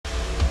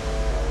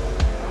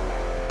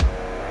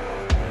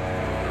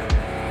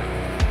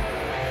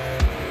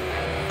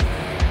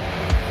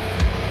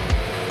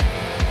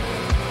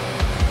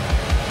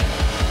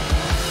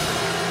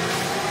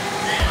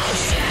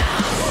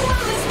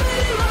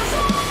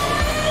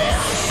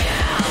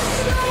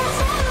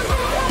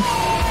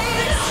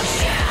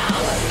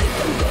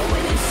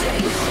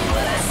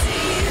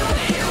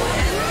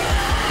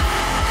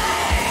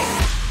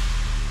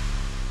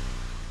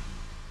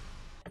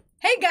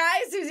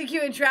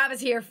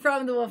here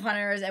from the Wolf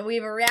HunterZ, and we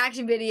have a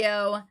reaction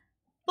video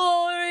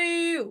for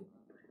you.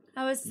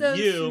 I was so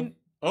you.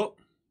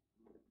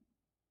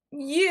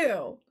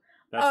 You.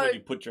 That's when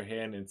you put your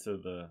hand into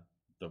the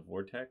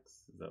vortex.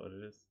 Is that what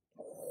it is?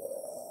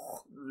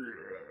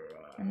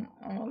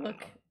 Oh,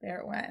 look, there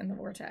it went in the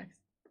vortex.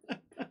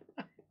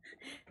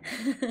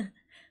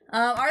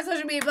 Our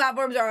social media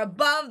platforms are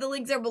above. The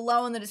links are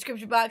below in the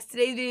description box.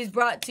 Today's video is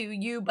brought to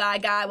you by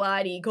Guy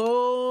Whitey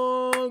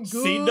Kong.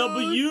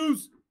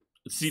 CWs.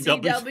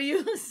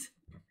 CWs.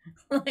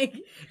 Like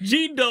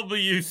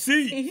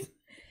GWC.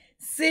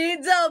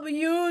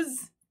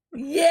 CWs.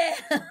 Yeah.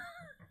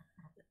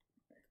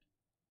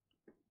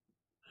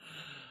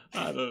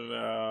 I don't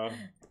know.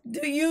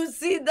 Do you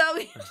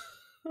CW?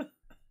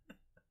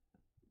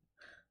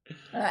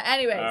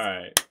 Anyways. All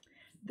right.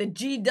 The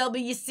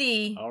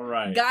GWC. All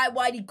right. Guy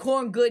Whitey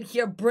Corngood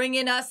here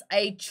bringing us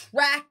a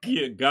track.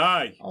 Yeah,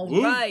 Guy. All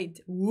right.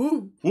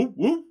 Woo. Whoop,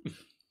 whoop.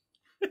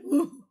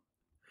 Woo.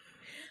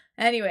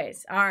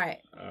 Anyways. All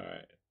right. All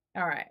right.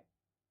 All right.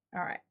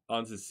 All right.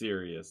 On to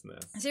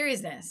seriousness.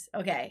 Seriousness.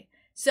 Okay.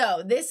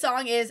 So this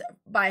song is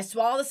by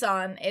Swallow the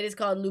Sun. It is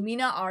called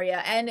Lumina Aurea.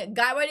 And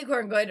Guy Whitey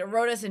Corngood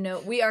wrote us a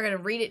note. We are going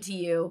to read it to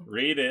you.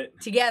 Read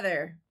it.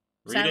 Together.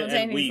 Read it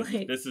and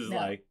weep. This is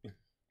like...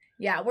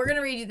 Yeah, we're going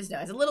to read you this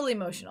note. It's a little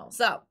emotional.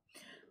 So,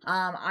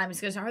 I'm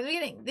just going to start from the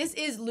beginning. This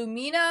is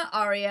Lumina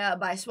Aurea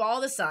by Swallow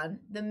the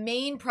Sun, the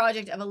main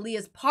project of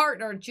Aaliyah's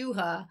partner,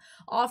 Juho,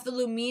 off the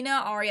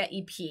Lumina Aurea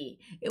EP.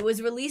 It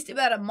was released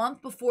about a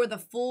month before the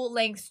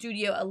full-length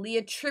studio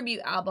Aaliyah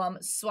tribute album,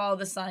 Swallow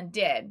the Sun,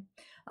 did.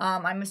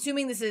 I'm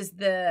assuming this is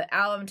the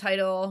album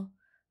title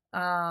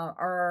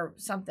or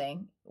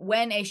something.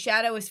 When a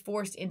Shadow is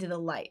Forced into the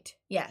Light.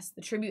 Yes,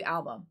 the tribute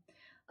album.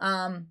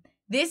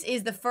 This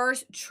is the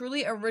first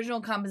truly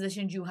original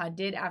composition Juho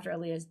did after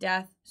Aaliyah's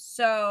death,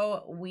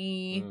 so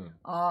we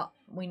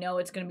know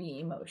it's going to be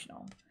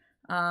emotional.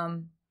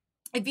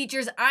 It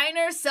features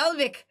Einar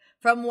Selvik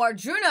from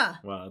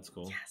Wardruna. Wow, that's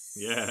cool. Yes.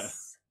 Yeah.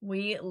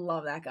 We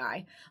love that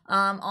guy.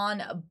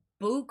 On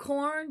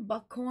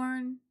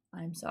Buckhorn.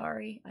 I'm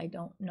sorry. I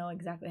don't know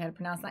exactly how to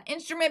pronounce that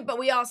instrument, but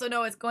we also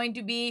know it's going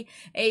to be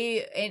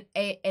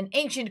an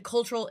ancient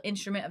cultural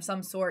instrument of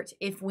some sort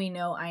if we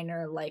know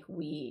Einar like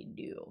we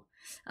do.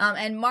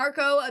 And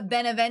Marco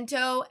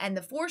Benevento and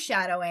the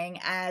Foreshadowing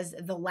as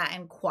the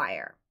Latin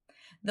choir.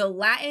 The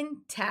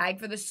Latin tag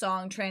for the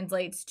song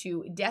translates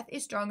to "Death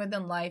is stronger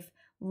than life,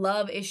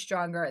 love is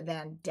stronger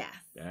than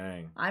death."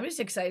 Dang. I'm just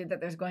excited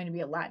that there's going to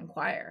be a Latin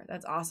choir.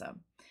 That's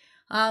awesome.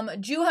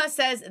 Juho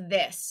says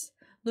this: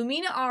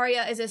 Lumina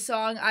Aurea is a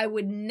song I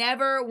would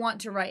never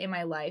want to write in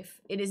my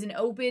life. It is an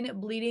open,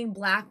 bleeding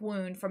black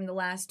wound from the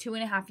last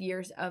 2.5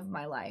 years of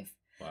my life.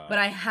 Wow. But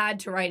I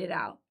had to write it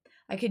out.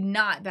 I could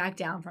not back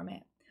down from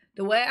it.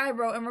 The way I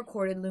wrote and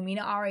recorded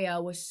Lumina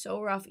Aurea was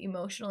so rough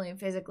emotionally and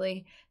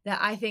physically that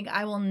I think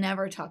I will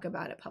never talk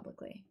about it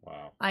publicly.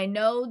 Wow. I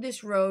know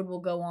this road will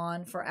go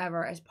on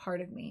forever as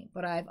part of me,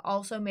 but I've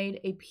also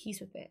made a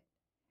peace with it,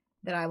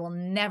 that I will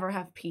never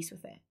have peace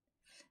with it.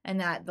 And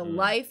that the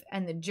life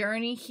and the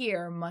journey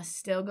here must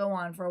still go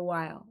on for a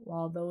while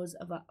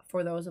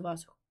for those of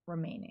us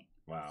remaining.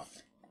 Wow.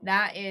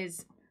 That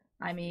is,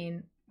 I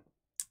mean,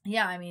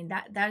 yeah, I mean,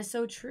 that is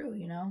so true,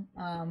 you know?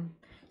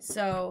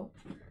 So,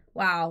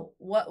 wow,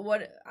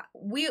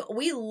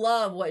 we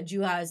love what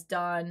Juho has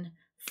done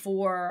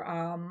for,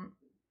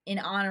 in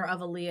honor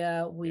of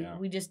Aaliyah.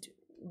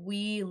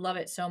 We love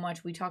it so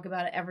much. We talk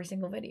about it every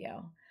single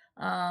video.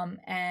 I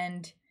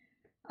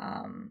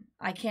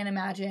can't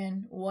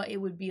imagine what it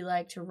would be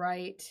like to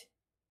write,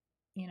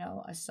 you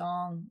know, a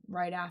song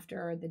right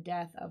after the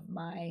death of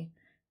my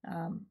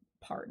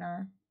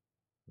partner.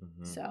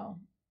 Mm-hmm. So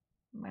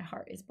my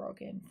heart is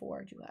broken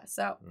for Juho.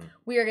 So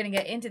we are going to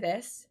get into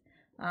this.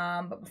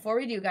 But before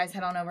we do, guys,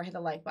 head on over, hit the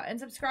like button,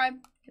 subscribe,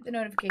 hit the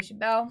notification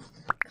bell,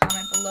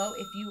 comment below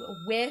if you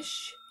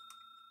wish.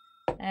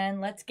 And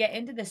let's get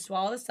into this.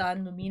 Swallow the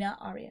Sun, Lumina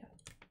Aurea.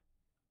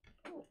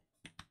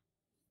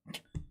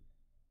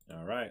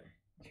 All right.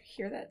 Did you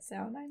hear that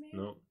sound I made?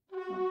 Nope.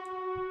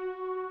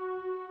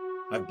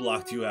 I've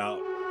blocked you out.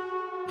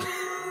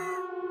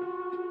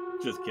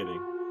 Just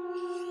kidding.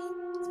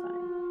 It's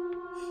fine.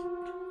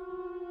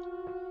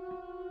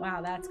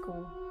 Wow, that's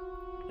cool.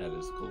 That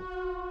is cool.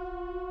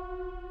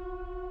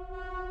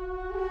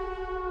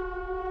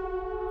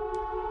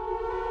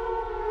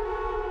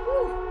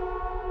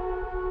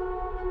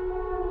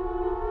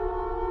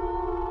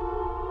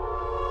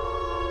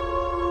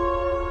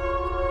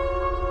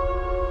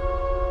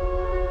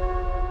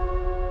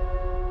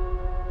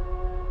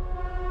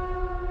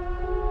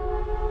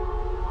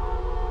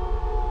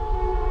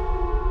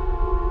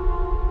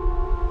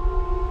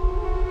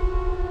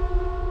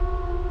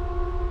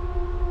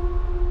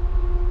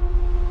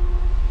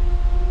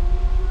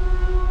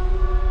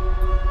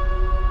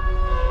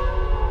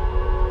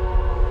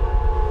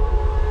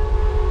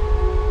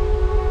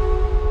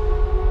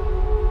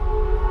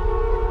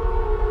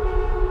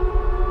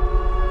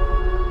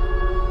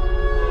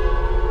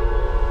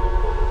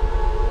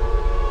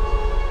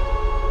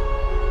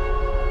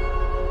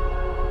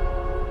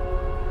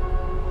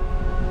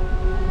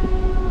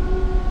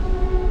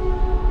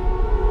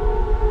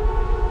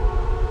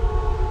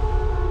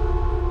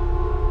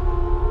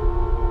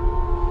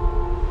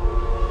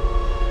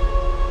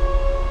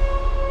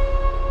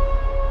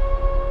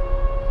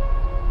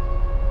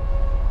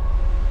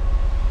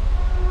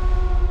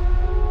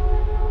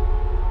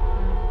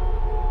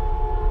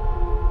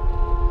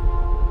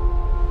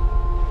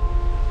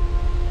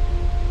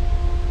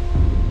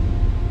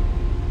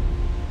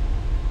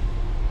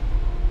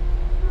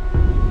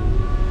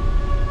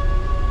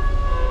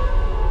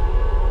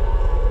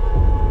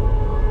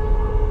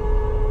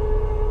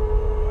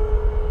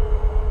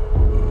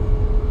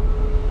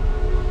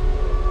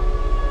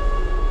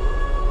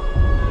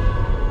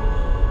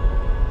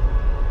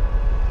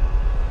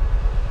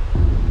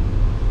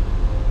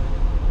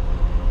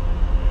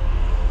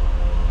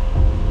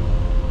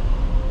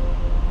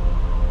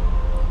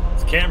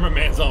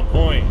 cameraman's on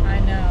point. I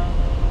know.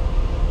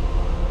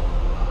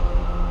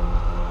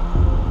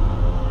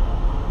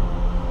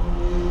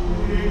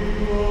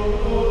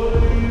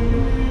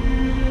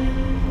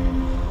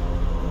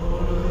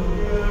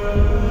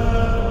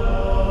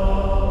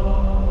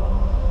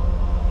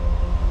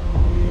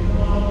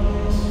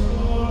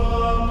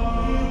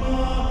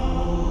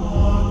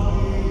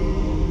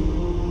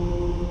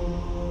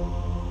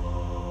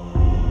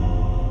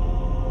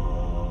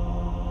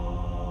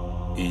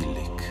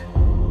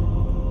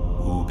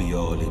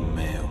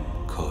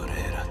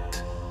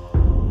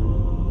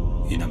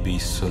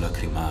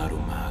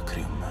 Lacrimarum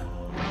acrium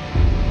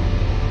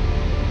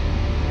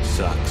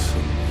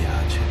saxum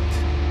iacet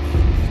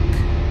illic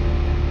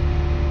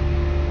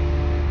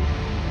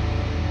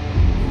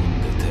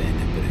unde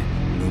tenebre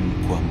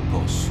numquam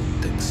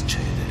possunt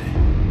excedere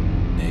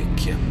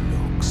ecciam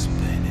lux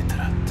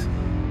penetrat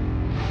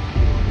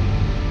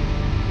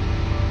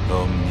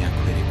omnia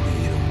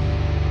queriquiro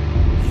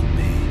in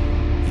me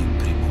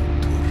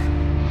imprimuntur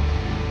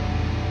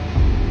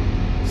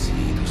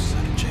sidus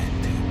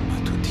argenteum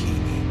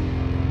matutini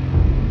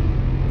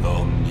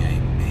omnia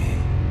in me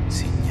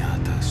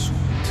signata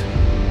sunt.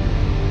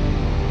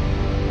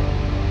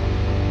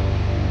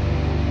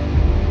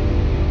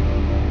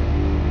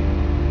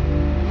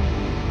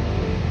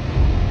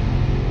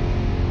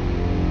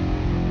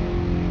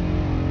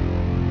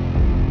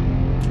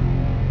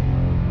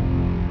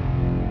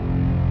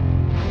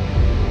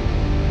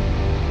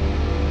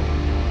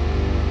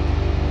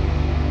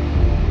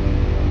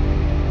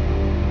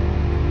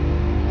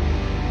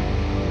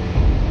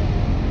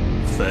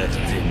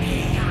 Fertimi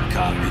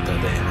capita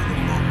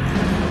demonum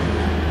omnium,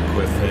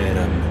 que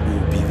feram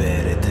ubi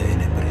vere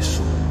tenebre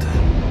sunt.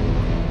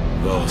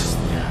 Vos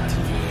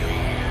niantivio,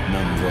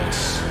 non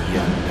vos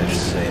iam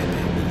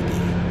percebe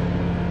vidi.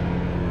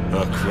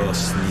 Ac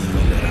vos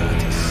nihil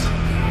eratis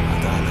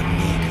ad alam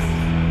nigrum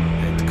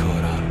et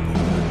cor album.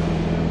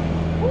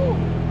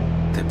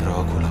 Te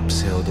procula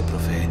pseudo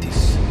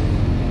prophetis,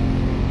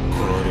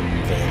 corum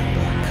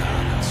verba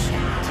cala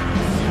sunt.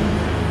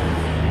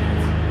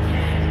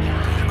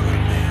 Per cor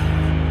meum,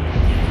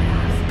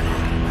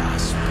 per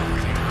nas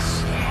portas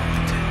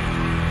nocte,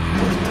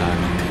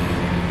 portami te,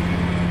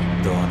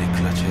 done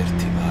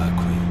clacerti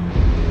vacui,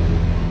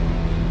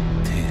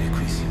 te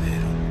requisi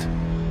verunt.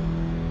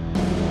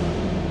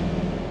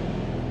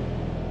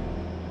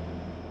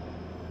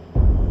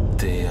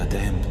 Te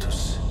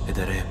ademptus ed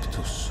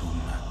adeptus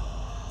sum,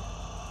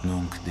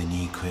 nunc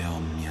denique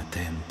omnia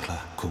templa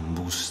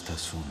combusta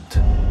sunt,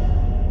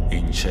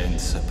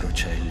 incensa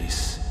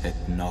procellis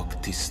et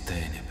noctis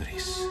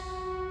tenebris.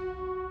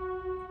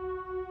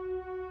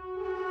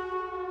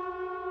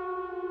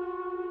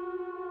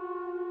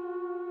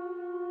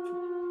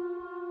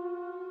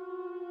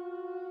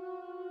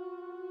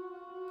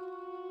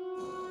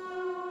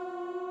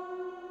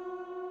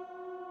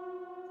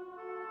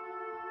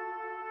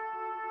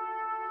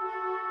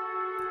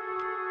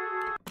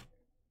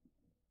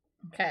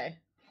 Okay.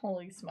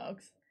 Holy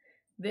smokes.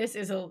 This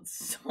is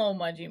so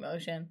much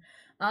emotion.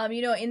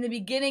 In the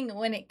beginning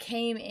when it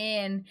came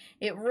in,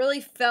 it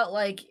really felt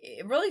like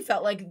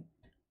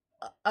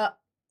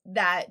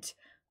that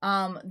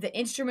the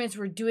instruments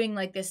were doing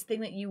like this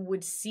thing that you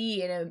would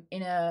see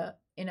in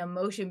a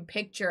motion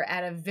picture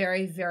at a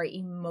very, very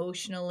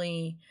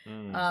emotionally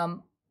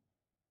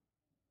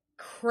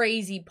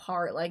crazy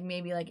part, like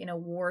maybe like in a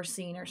war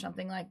scene or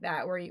something like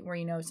that,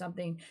 where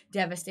something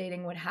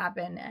devastating would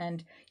happen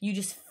and you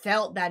just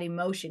felt that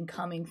emotion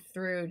coming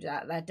through,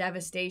 that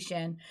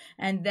devastation.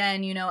 And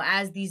then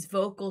as these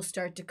vocals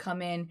start to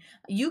come in,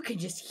 you can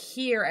just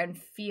hear and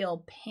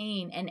feel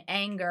pain and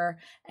anger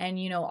and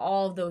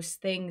all of those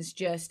things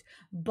just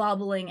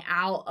bubbling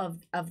out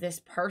of this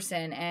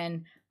person.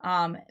 And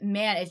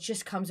man, it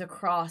just comes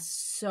across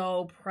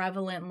so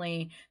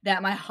prevalently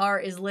that my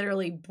heart is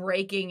literally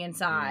breaking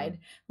inside.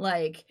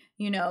 Like,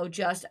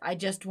 I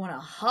just want to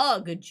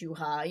hug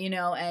Juha,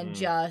 and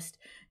just,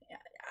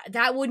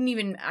 that wouldn't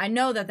even, I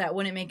know that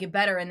wouldn't make it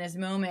better in this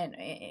moment,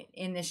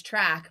 in this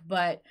track,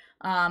 but,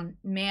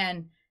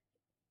 man,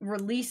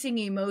 releasing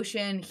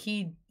emotion,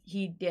 he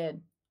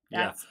did.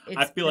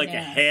 I feel like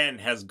a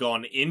hand has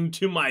gone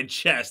into my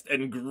chest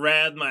and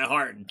grabbed my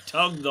heart and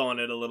tugged on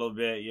it a little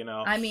bit,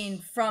 I mean,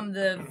 from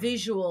the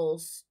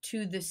visuals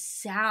to the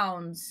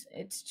sounds,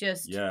 it's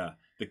just... Yeah.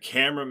 The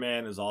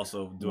cameraman is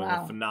also doing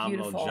a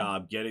phenomenal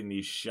job getting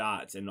these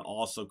shots and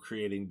also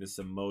creating this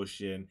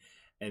emotion.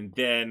 And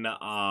then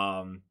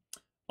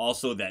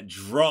also that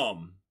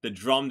drum, the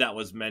drum that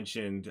was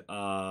mentioned.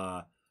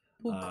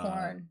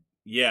 Corn.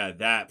 Yeah,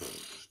 that...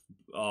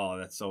 Oh,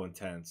 that's so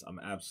intense. I'm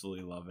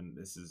absolutely loving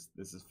this.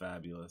 This is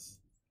fabulous.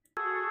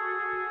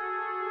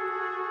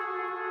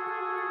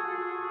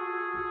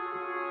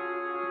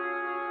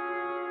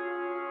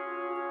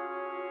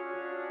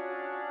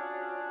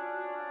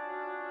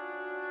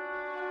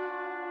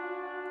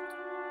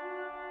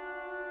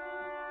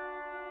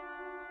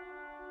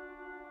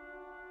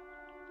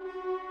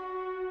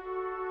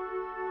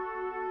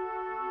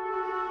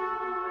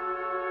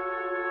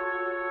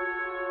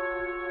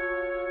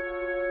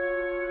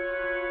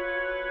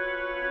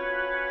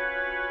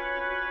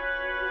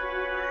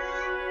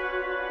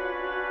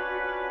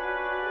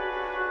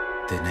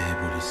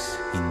 quis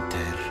in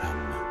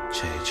terram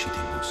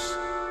cecidimus.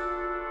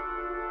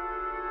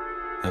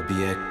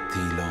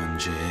 Abiecti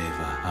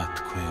longeva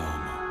atque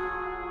homo,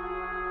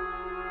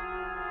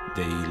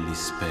 de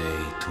illis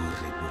spei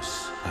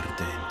turribus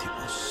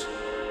ardentibus.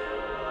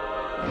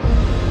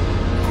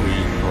 Qui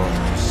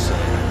portus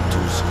erat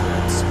tusque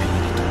ad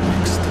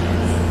spiritum extremum.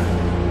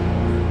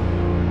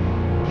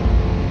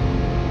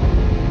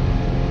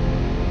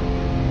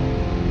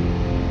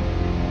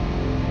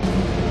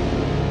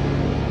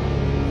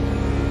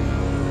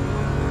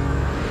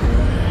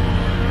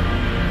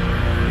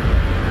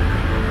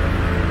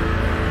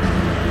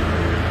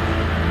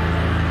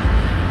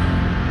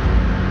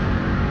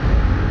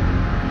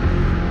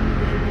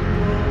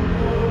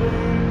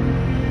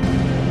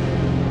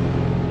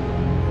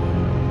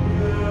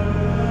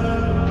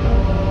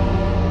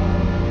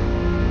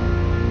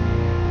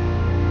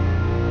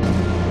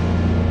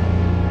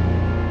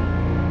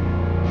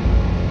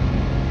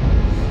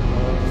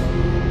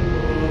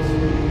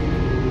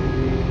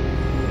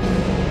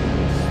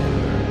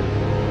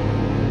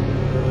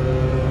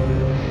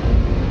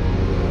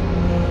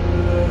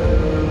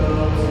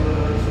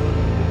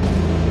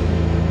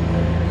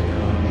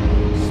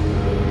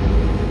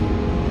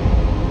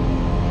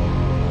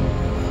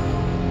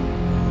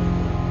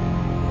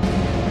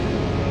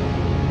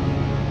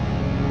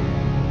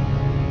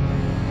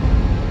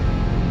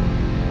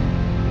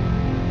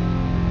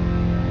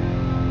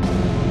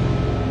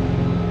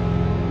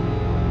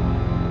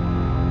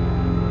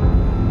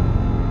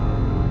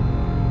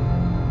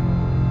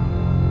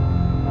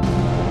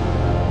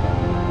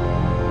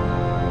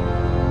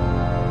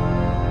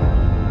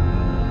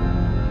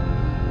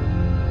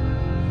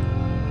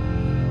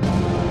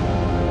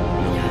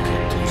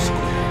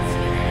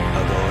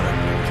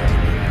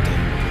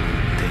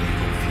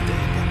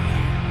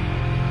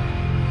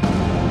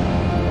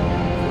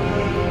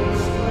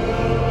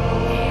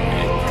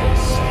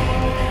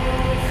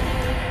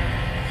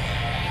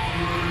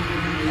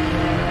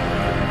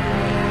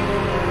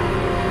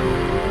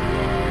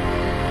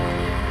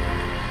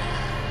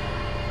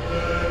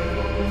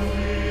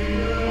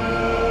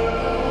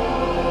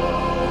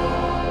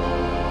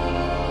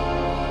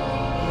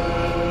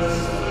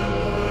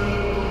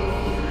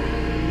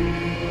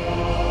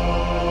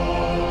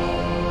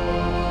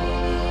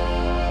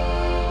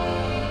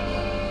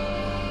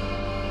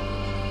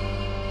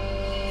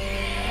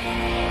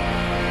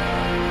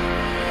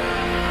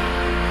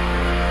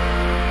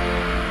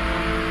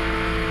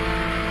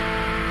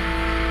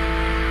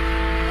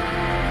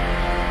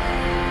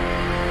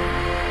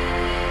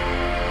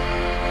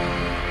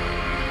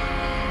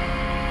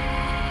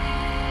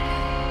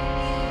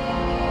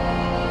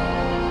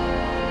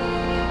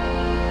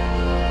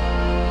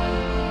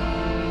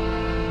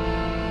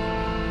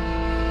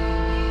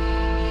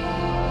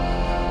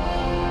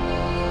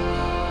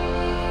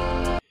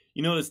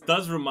 You know, this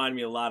does remind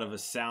me a lot of a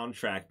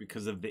soundtrack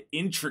because of the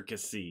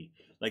intricacy.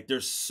 Like,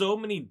 there's so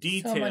many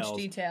details, so much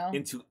detail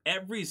into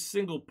every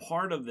single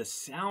part of the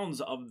sounds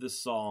of the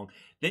song.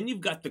 Then you've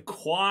got the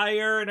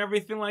choir and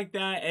everything like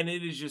that, and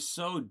it is just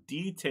so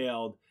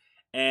detailed.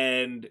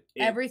 And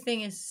everything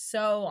is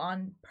so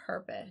on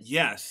purpose.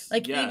 Yes.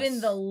 Like, yes.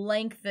 even the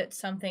length that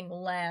something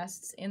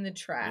lasts in the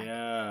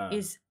track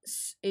is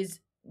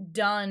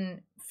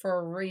done for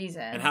a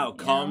reason. And how it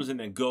comes and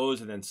then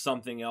goes and then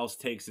something else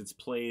takes its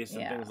place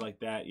and things like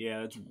that.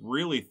 Yeah, it's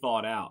really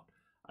thought out.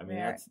 I mean,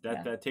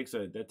 that takes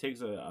a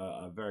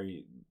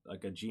very,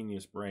 like, a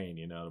genius brain,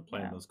 you know, to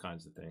plan those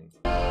kinds of things.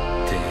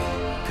 Te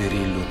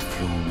perillut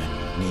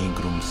flumen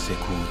nigrum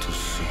secutus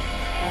sum.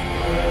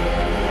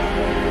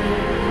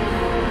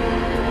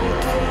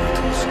 Ut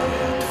flutusque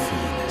ad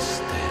fines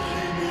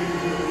terre.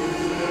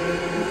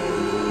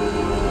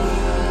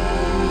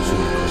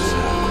 Surcus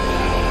aquae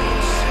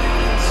auros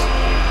sequens.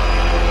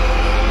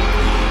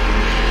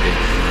 Et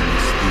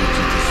finis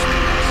digitis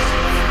tuas.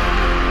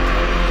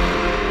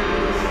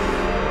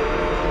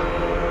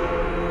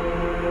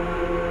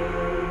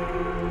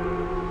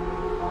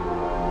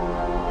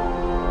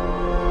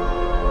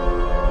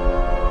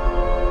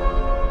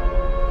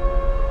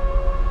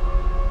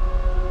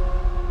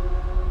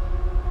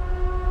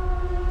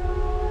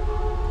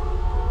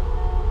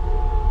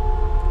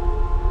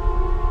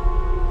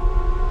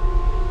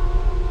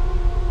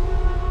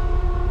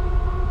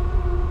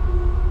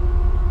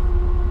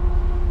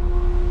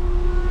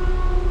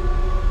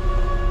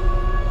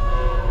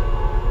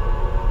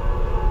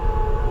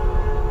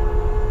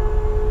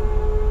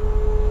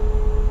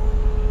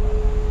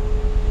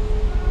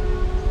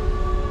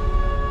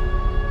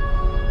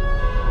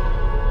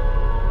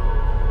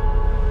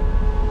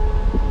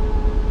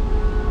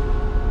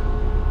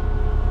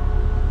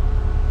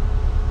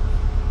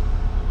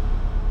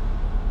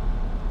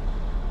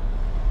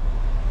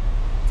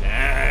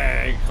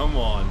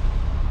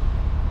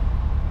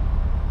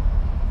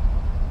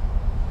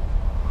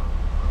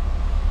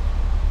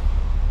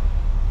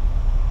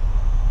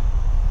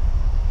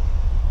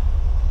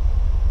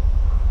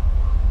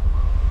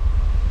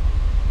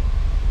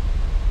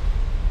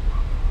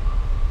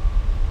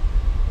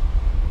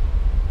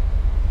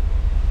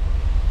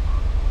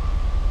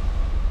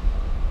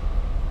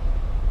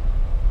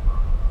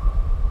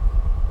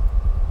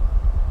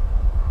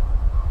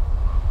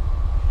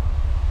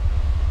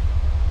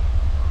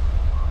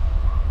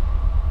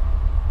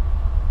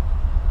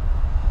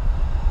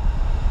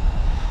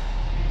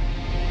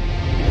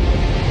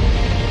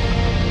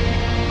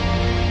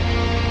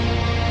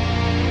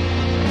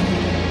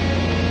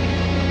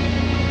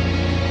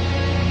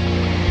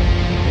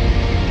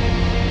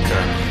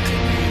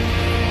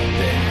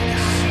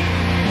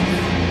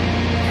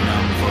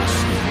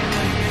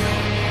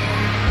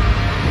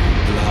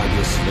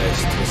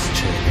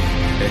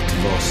 et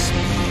vos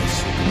miis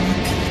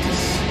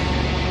ubititis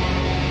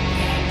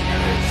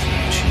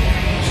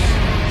refugiamus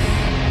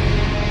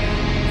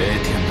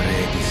etiam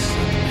regis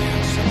ad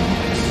meos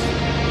amores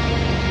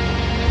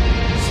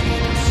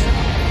sidus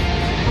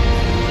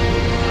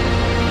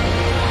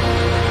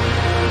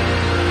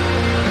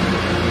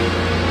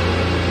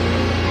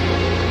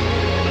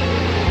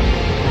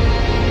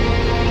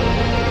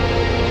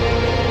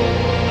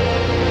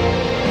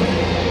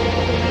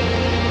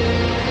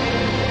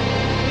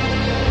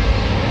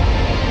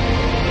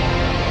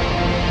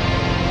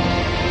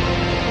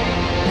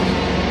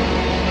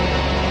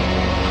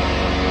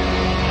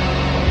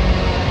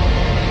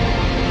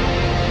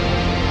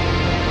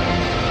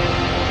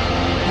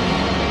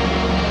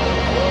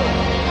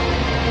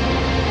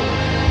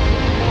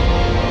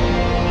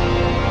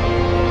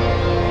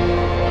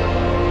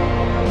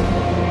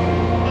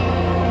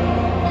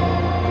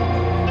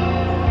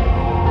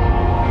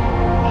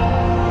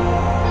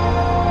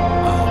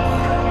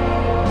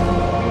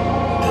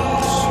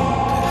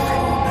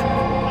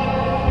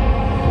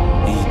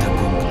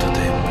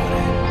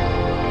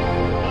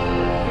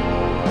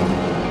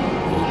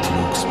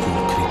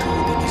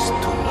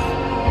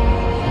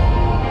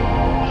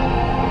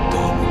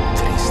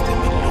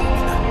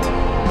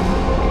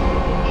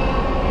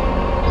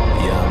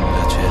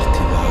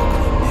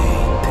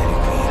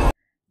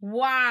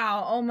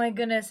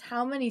goodness,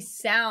 how many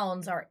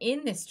sounds are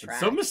in this track?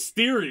 It's so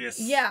mysterious.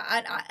 Yeah,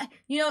 I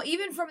you know,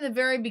 even from the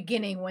very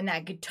beginning when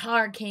that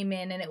guitar came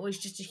in and it was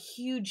just a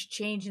huge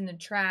change in the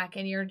track,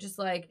 and you're just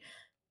like,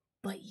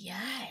 but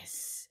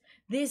yes,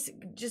 this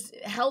just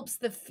helps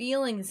the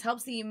feelings,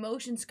 helps the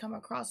emotions come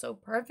across so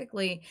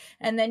perfectly.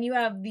 And then you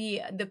have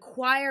the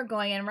choir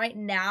going, and right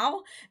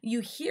now you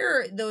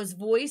hear those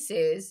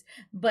voices,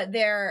 but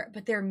they're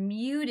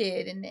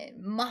muted and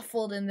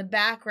muffled in the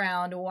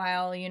background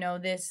while, you know,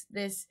 this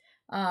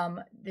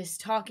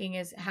talking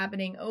is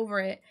happening over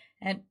it,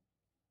 and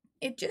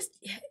it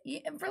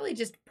really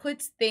just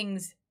puts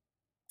things,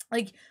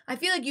 like, I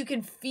feel like you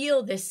can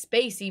feel this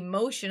space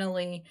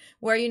emotionally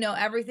where, you know,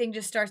 everything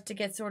just starts to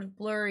get sort of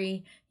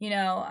blurry, you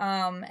know,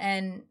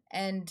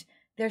 and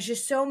there's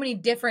just so many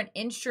different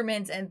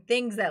instruments and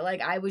things that, like,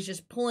 I was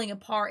just pulling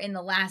apart in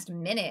the last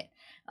minute,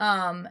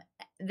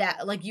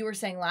 that, like you were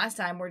saying last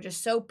time, were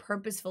just so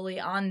purposefully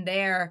on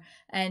there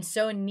and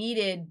so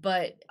needed,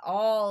 but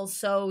all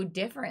so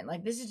different.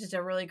 Like, this is just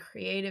a really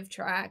creative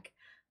track,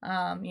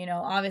 you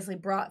know, obviously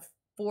brought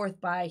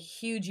forth by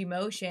huge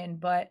emotion,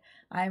 but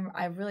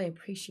I really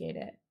appreciate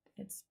it.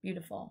 It's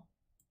beautiful.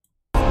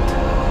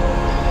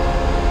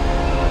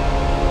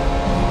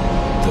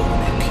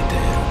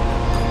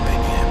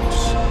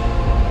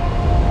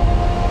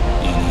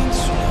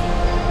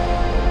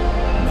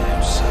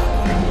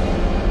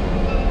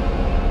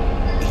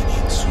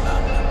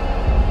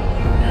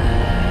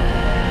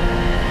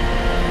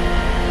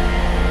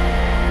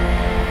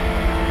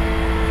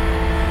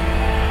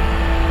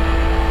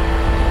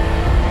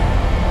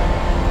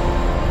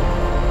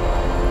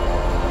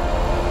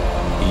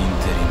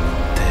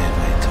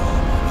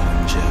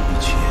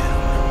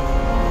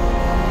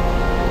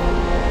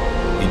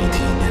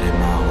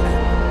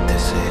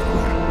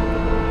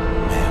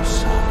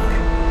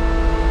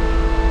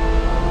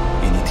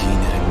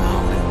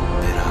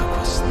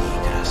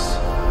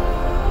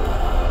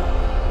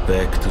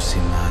 Pectus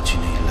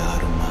imagine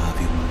ilarum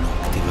avium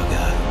nocti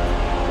vagarum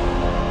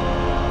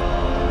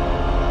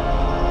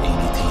in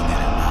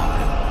itinere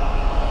maureum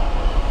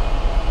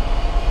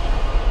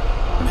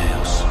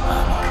meus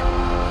amor.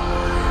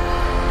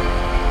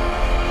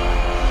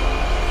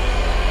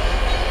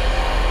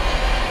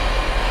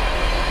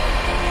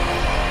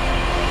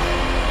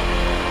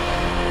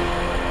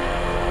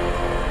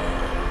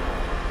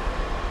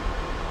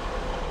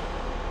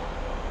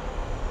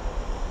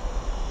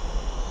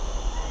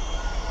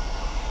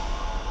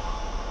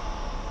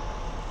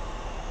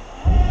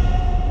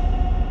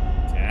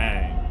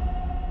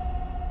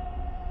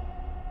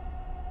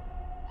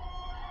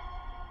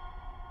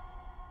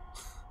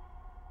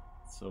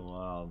 So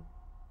wild.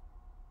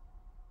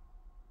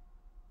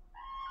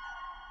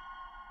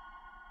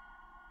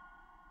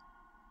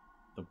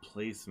 The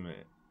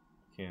placement.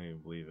 Can't even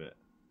believe it.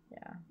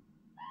 Yeah.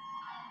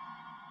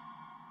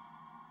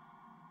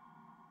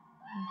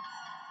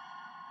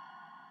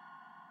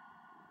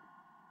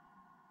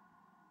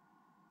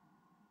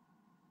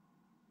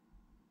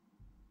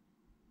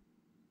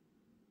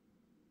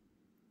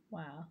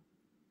 Wow.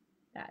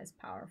 That is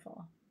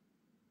powerful.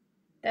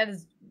 That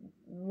is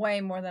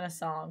way more than a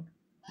song.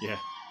 Yeah.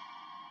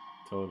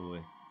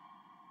 Totally.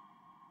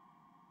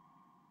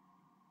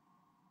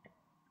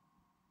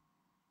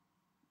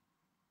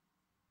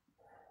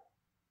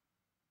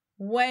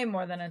 Way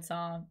more than a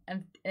song.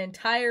 An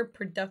entire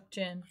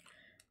production,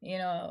 you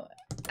know,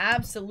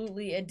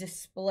 absolutely a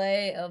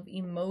display of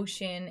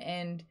emotion,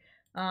 and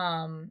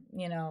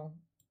you know,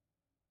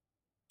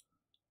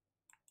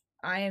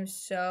 I am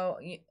so,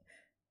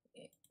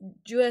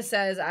 Juha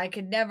says I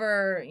could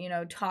never, you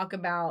know, talk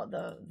about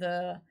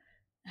the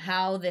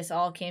how this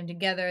all came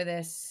together,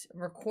 this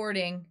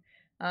recording,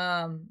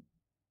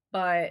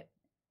 but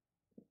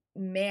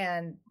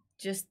man,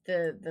 just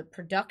the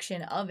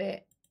production of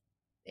it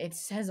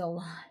says a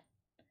lot.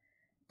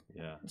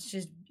 Yeah. It's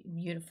just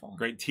beautiful.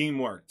 Great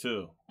teamwork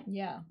too.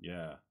 Yeah.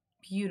 Yeah.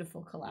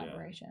 Beautiful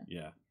collaboration.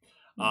 Yeah.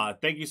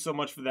 Thank you so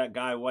much for that,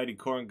 guy, Whitey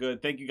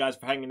Corngood. Thank you guys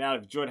for hanging out.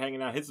 If you enjoyed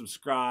hanging out, hit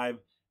subscribe.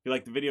 If you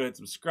like the video, hit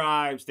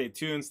subscribe. Stay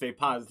tuned. Stay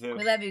positive.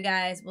 We love you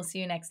guys. We'll see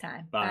you next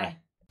time. Bye.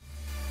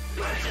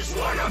 I just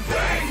wanna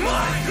bang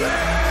my dream.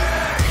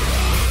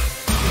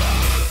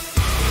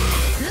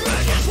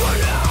 I just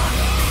wanna